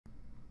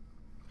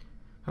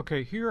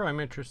Okay, here I'm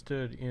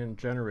interested in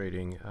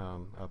generating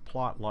a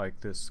plot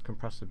like this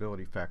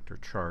compressibility factor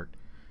chart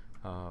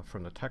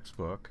from the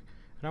textbook,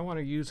 and I want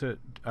to use it.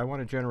 I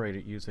want to generate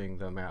it using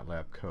the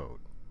Matlab code.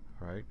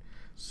 All right.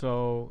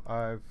 So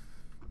I've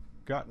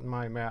gotten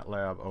my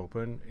Matlab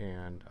open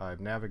and I've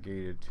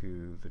navigated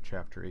to the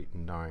Chapter 8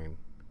 and 9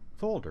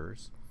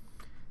 folders.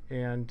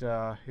 And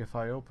if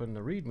I open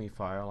the README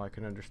file, I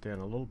can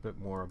understand a little bit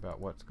more about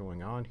what's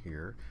going on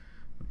here.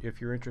 If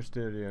you're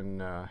interested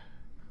in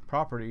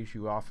properties,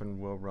 you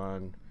often will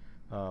run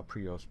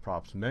Prios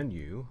props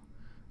menu,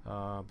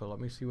 but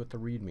let me see what the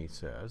README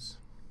says.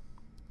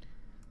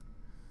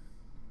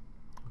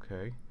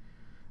 Okay,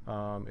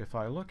 if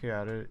I look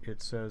at it,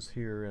 it says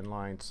here in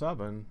line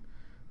 7,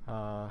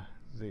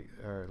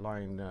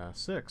 line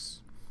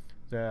 6,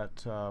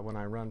 that when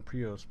I run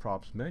Prios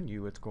props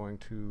menu, it's going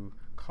to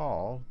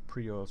call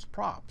Prios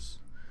props.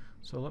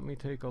 So let me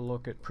take a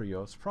look at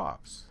Prios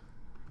props.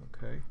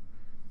 Okay.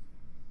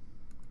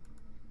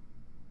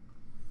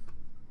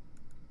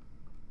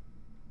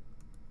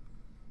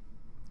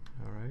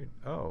 All right.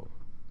 Oh,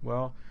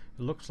 well,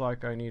 it looks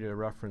like I need a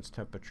reference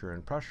temperature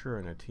and pressure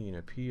and a T and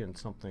a P and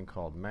something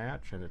called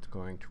match, and it's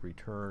going to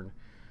return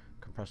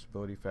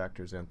compressibility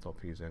factors,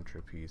 enthalpies,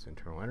 entropies,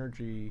 internal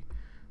energy,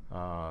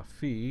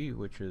 phi,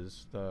 which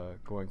is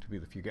going to be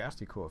the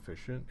fugacity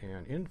coefficient,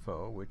 and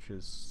info, which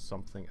is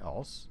something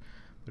else.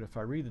 But if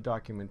I read the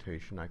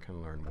documentation, I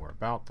can learn more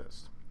about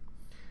this.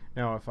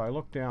 Now, if I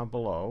look down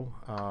below,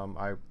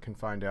 I can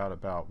find out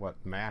about what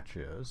match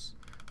is.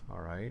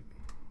 All right.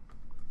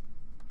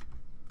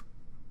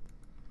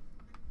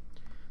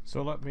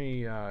 So let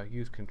me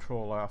use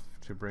Control F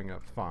to bring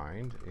up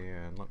find,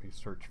 and let me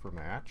search for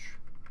match.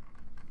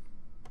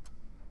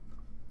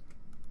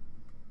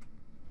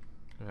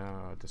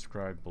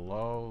 Described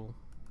below.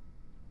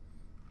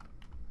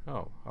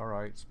 Oh, all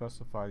right.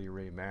 Specify the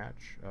array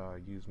match.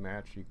 Use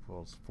match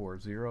equals 4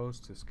 zeros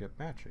to skip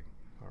matching.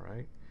 All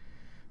right.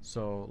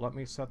 So let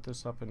me set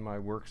this up in my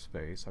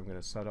workspace. I'm going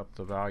to set up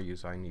the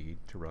values I need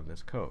to run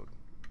this code.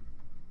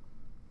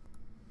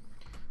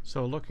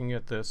 So looking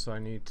at this, I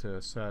need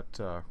to set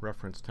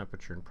reference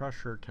temperature and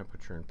pressure,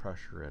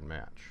 and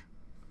match.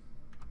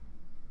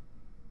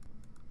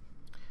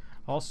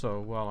 Also,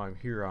 while I'm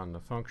here on the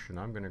function,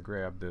 I'm going to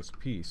grab this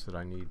piece that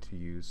I need to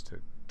use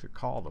to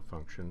call the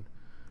function.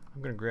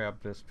 I'm going to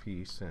grab this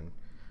piece and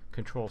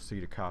Control C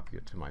to copy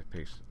it to my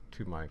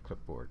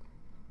clipboard.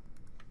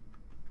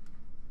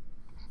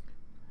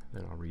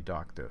 Then I'll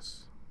redock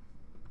this.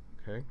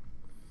 Okay.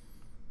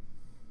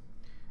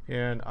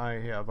 And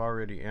I have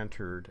already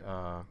entered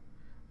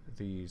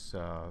these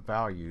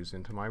values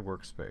into my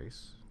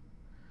workspace,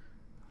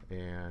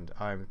 and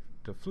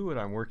the fluid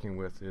I'm working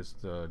with is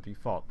the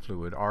default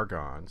fluid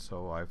argon,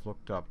 so I've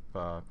looked up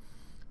the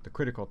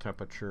critical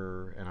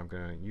temperature, and I'm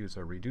going to use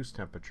a reduced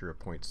temperature of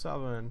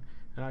 0.7,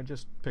 and I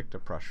just picked a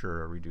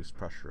reduced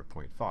pressure of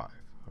 0.5. All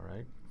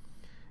right,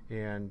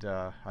 and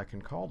I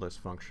can call this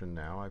function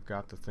now. I've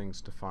got the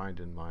things defined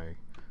in my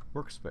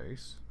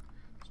workspace,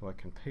 so I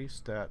can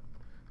paste that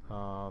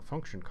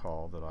function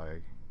call that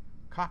I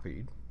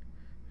copied,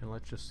 and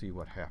let's just see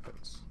what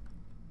happens.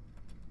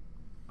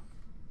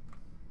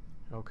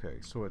 Okay,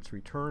 so it's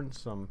returned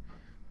some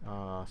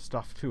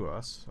stuff to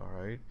us. All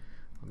right,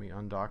 let me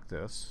undock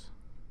this,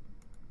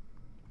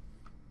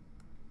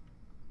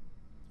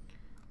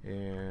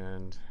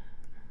 and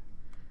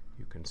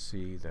you can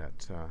see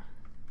that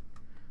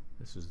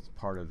this is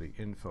part of the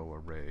info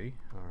array.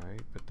 All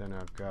right, but then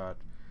I've got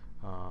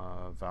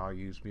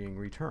values being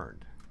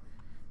returned.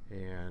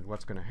 And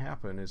what's going to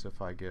happen is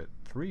if I get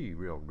 3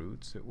 real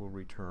roots, it will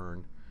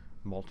return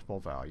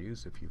multiple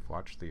values if you've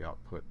watched the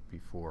output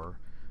before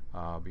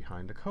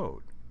behind the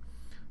code.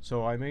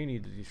 So I may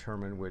need to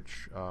determine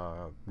which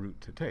root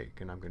to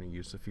take, and I'm going to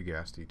use the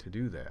fugacity to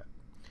do that.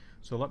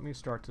 So let me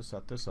start to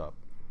set this up.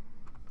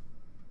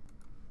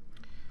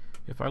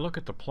 If I look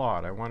at the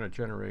plot, I want to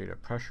generate a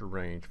pressure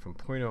range from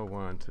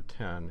 0.01 to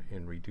 10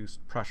 in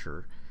reduced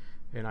pressure,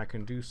 and I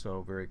can do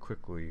so very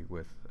quickly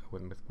with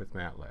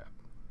Matlab.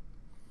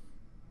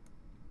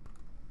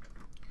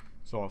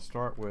 So I'll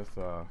start with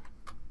a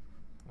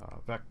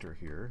vector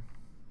here,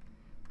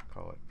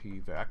 call it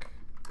pvec,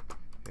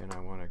 and I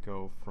want to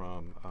go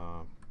from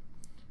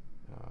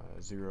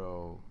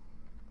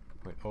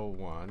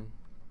 0.01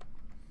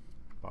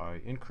 by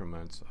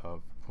increments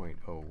of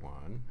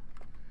 0.01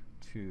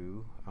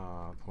 to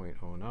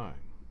 0.09.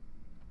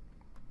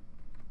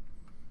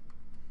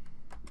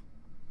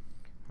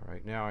 All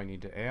right, now I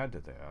need to add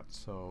to that,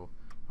 so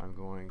I'm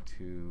going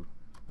to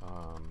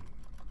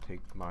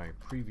take my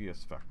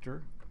previous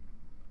vector,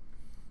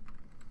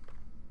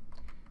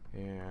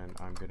 and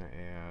I'm going to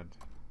add,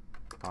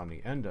 on the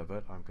end of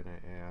it, I'm going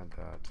to add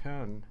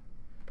 10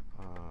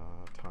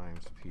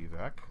 times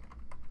pvec,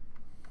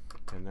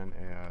 and then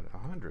add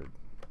 100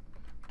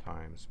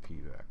 times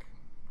pvec.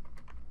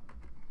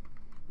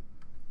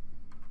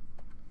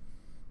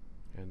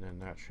 And then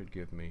that should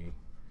give me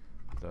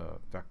the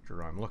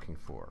vector I'm looking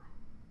for.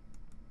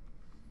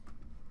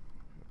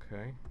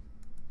 Okay.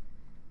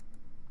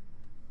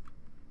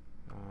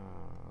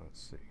 Let's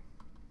Let's see.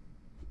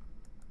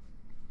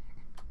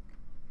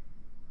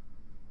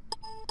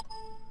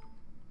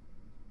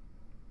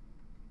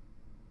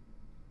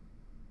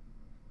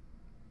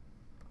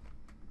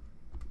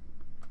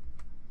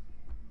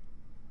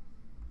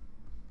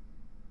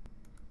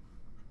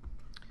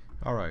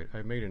 Alright,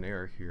 I made an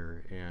error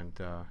here, and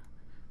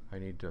I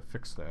need to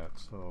fix that.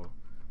 So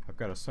I've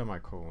got a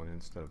semicolon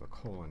instead of a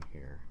colon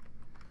here.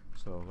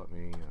 So let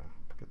me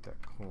get that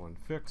colon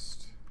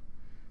fixed,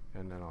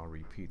 and then I'll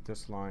repeat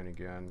this line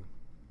again.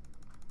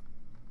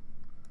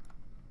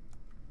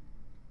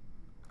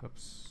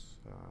 Oops,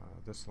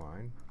 this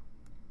line.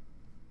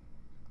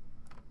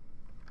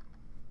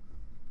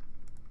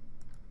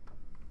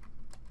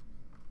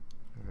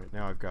 Alright,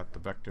 now I've got the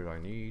vector I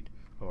need.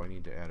 Oh, I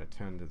need to add a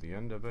 10 to the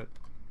end of it.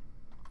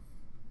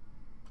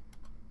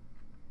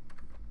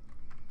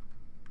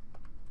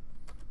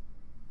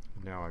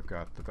 Now I've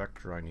got the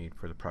vector I need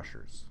for the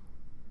pressures.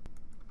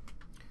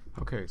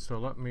 Okay, so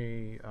let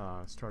me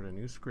start a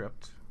new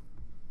script.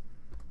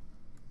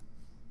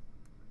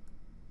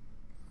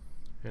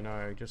 And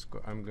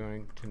I'm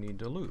going to need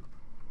to loop.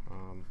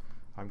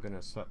 I'm going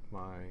to set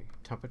my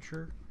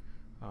temperature.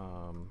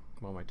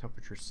 Well, my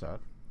temperature's set.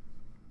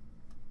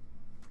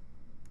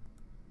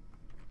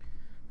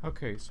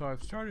 Okay, so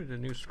I've started a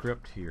new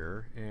script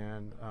here,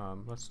 and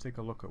let's take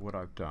a look at what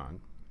I've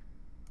done.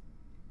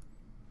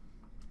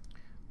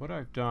 What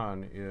I've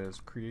done is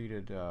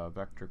created a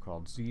vector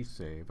called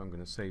z-save. I'm going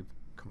to save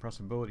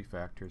compressibility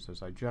factors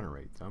as I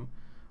generate them.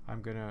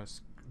 I'm going to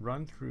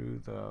run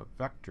through the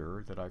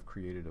vector that I've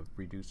created of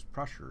reduced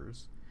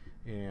pressures,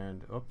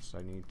 and oops,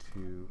 I need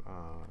to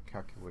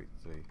calculate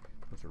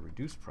those are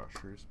reduced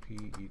pressures.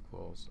 P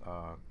equals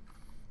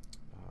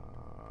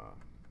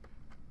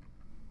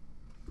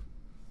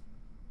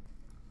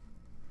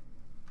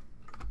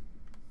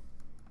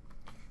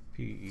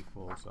P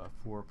equals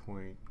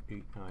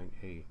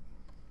 4.898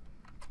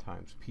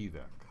 times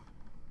pVec.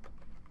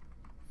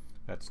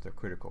 That's the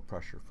critical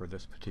pressure for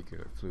this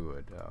particular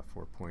fluid,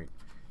 4.898.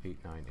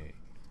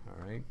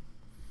 All right,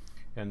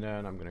 and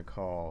then I'm going to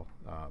call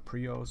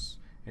Prios,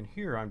 and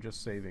here I'm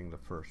just saving the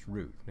first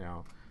root.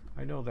 Now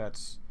I know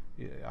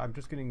I'm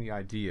just getting the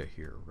idea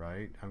here,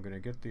 right? I'm going to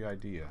get the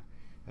idea,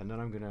 and then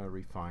I'm going to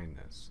refine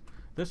this.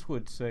 This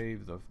would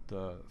save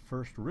the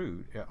first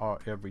root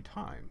every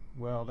time.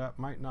 Well, that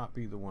might not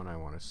be the one I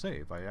want to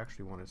save. I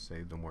actually want to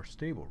save the more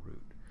stable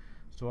root.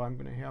 So I'm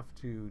going to have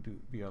to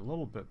be a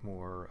little bit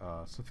more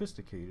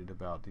sophisticated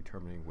about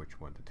determining which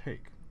one to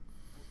take.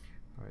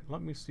 All right,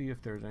 let me see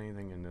if there's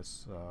anything in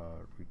this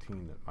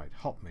routine that might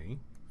help me.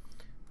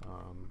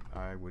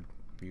 I would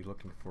be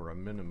looking for a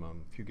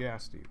minimum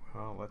fugacity.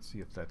 Well, let's see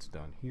if that's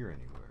done here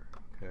anywhere.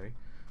 Okay,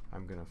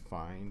 I'm going to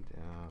find,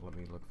 let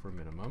me look for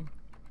minimum.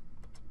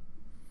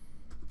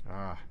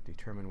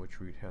 Determine which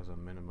root has a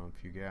minimum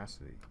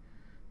fugacity.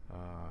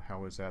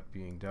 How is that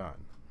being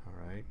done? All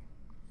right.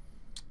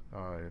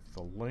 If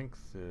the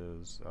length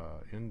is,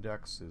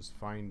 index is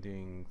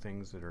finding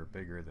things that are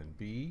bigger than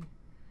b,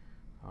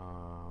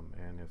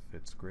 and if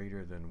it's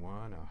greater than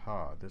 1,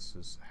 this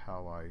is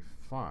how I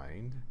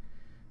find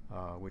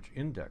which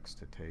index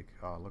to take.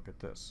 Look at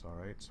this. All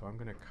right, so I'm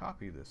going to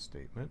copy this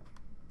statement.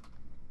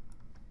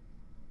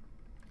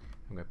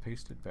 I'm going to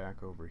paste it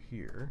back over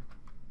here.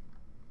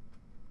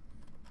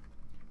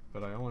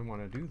 But I only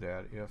want to do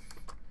that if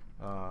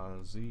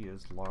z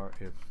is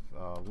if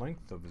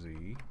length of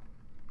z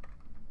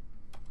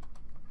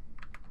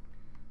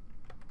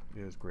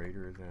is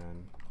greater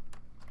than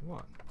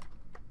 1.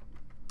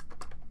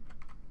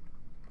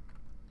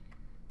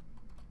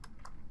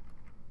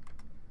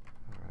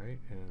 Alright,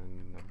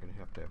 and I'm going to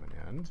have an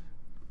end.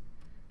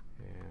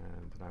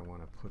 And then I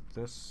want to put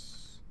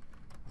this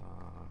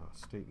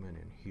statement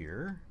in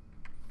here.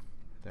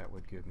 That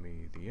would give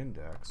me the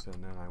index,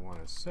 and then I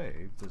want to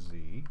save the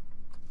z.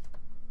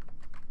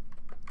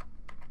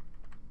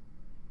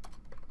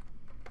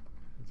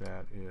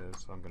 That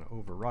is, I'm going to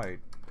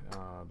overwrite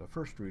the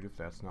first root if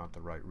that's not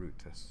the right root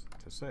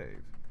to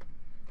save.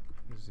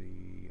 Z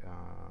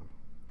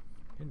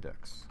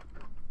index.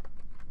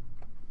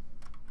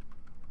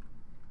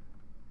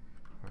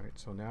 Alright,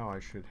 so now I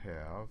should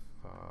have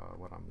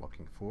what I'm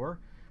looking for,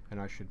 and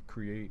I should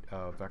create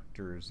a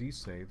vector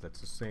z-save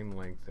that's the same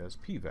length as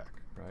pVec,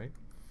 right?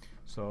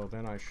 So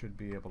then I should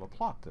be able to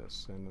plot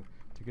this, and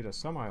to get a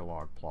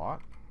semi-log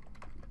plot,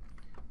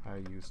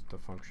 I used the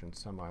function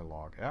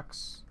semi-log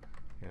x,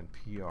 and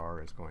PR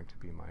is going to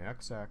be my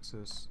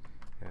x-axis,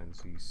 and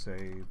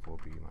z-save will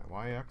be my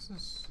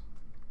y-axis.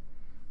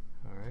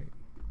 All right,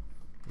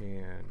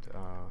 and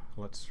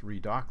let's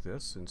redock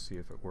this and see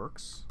if it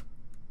works.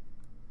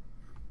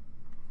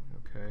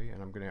 Okay,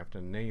 and I'm going to have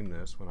to name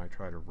this when I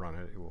try to run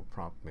it. It will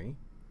prompt me.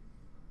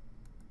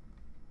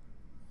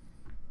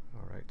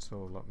 All right,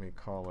 so let me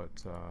call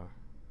it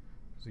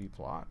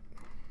zplot.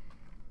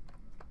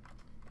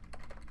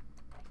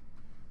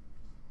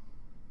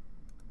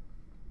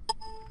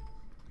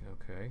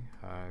 Okay,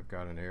 I've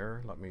got an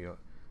error. Let me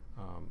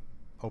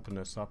open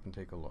this up and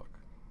take a look.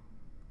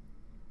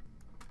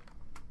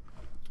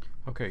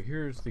 Okay,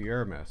 here's the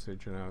error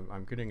message, and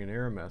I'm getting an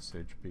error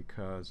message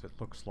because it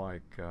looks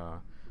like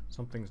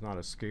something's not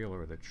a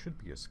scalar that should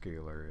be a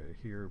scalar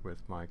here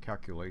with my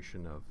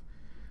calculation of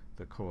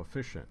the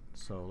coefficient.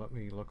 So let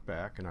me look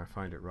back, and I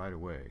find it right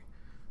away.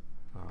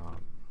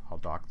 I'll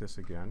dock this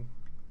again.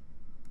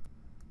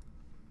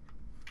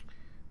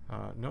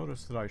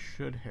 Notice that I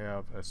should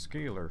have a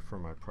scalar for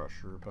my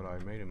pressure, but I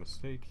made a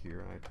mistake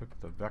here, and I took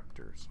the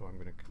vector. So I'm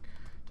going to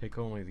take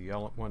only the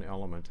one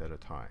element at a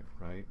time,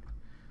 right?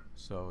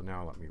 So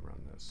now let me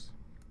run this.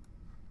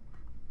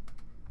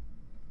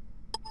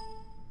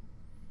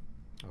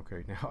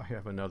 Okay, now I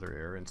have another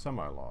error in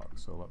semi-log,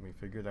 so let me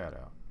figure that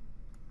out.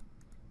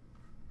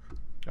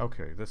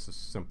 Okay, this is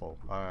simple.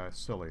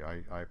 Silly,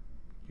 I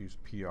used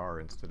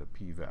PR instead of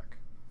pvec.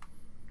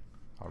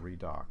 I'll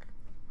redock.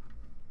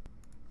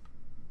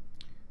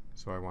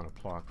 So I want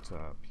to plot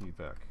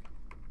pvec.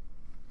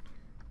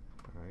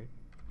 All right.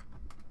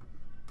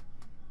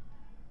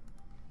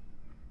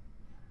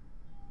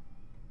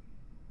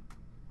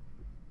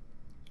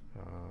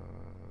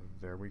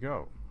 There we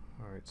go.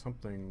 All right,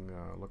 something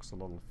looks a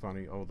little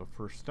funny. Oh, the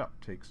first step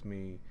takes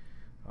me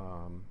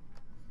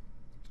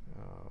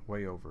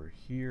way over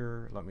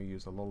here. Let me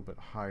use a little bit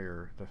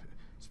higher. The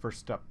first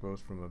step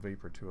goes from a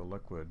vapor to a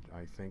liquid,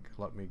 I think.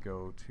 Let me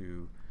go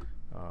to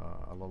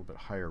a little bit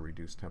higher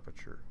reduced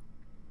temperature.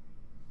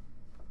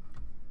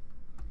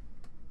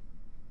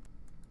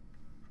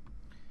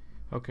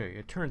 Okay,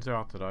 it turns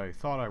out that I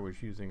thought I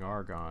was using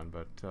argon,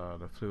 but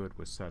the fluid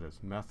was set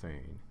as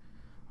methane.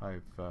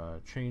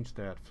 I've changed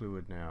that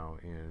fluid now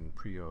in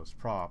Prios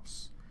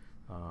props.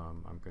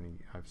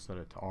 I've set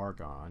it to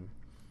argon,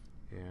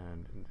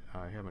 and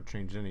I haven't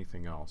changed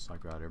anything else. I've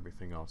got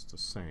everything else the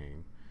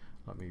same.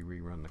 Let me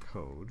rerun the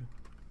code.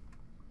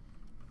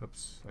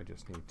 Oops, I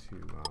just need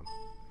to,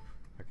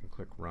 I can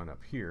click run up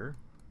here.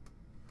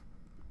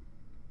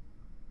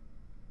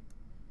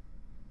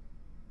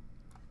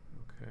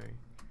 Okay,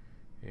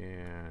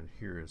 and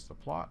here is the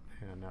plot,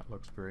 and that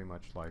looks very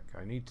much like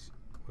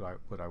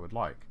what I would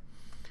like.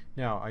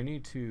 Now I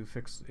need to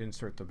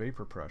insert the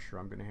vapor pressure.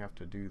 I'm going to have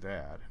to do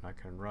that, and I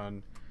can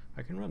run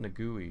the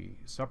GUI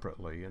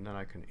separately, and then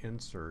I can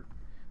insert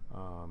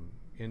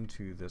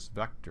into this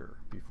vector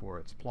before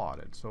it's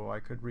plotted. So I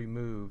could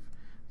remove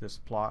this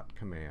plot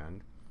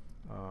command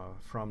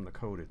from the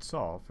code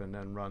itself and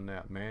then run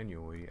that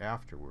manually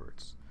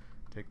afterwards.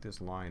 Take this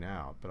line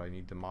out, but I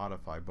need to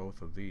modify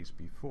both of these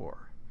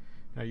before.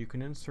 Now you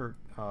can insert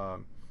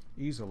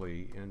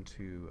easily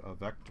into a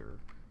vector.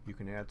 You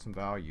can add some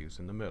values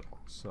in the middle.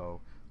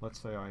 So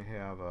let's say I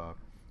have a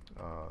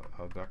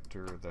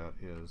vector that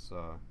is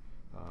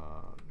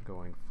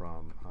going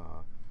from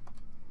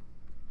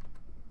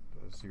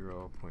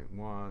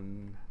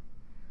 0.1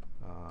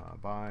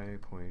 by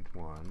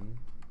 0.1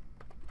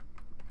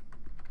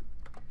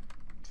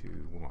 to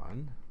 1,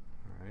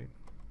 all right?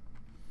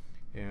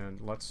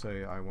 And let's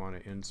say I want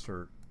to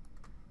insert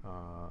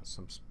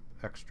some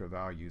extra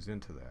values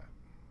into that.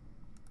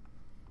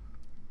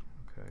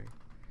 Okay,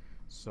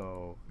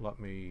 so let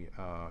me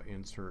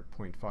insert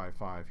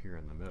 0.55 here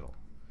in the middle.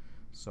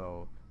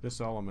 So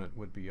this element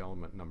would be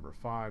element number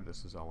 5,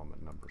 this is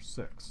element number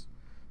 6.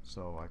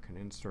 So I can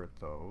insert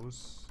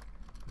those.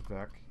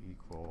 Vec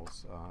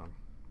equals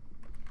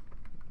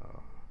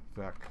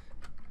vec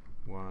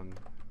 1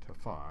 to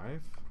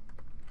 5,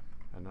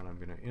 and then I'm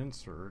going to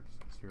insert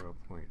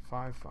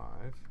 0.55,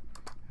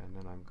 and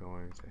then I'm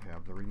going to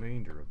have the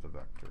remainder of the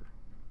vector,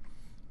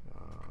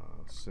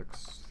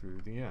 6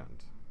 through the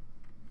end.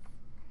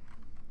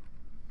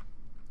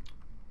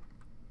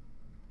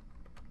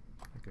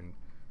 I can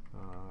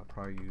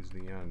probably use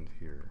the end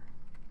here.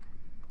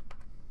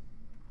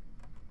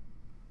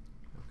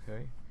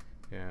 Okay,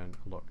 and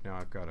look, now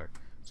I've got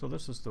so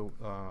this is the,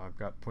 I've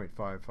got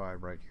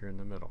 0.55 right here in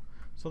the middle.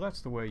 So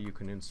that's the way you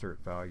can insert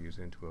values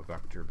into a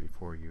vector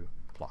before you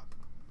plot.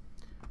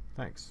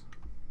 Thanks.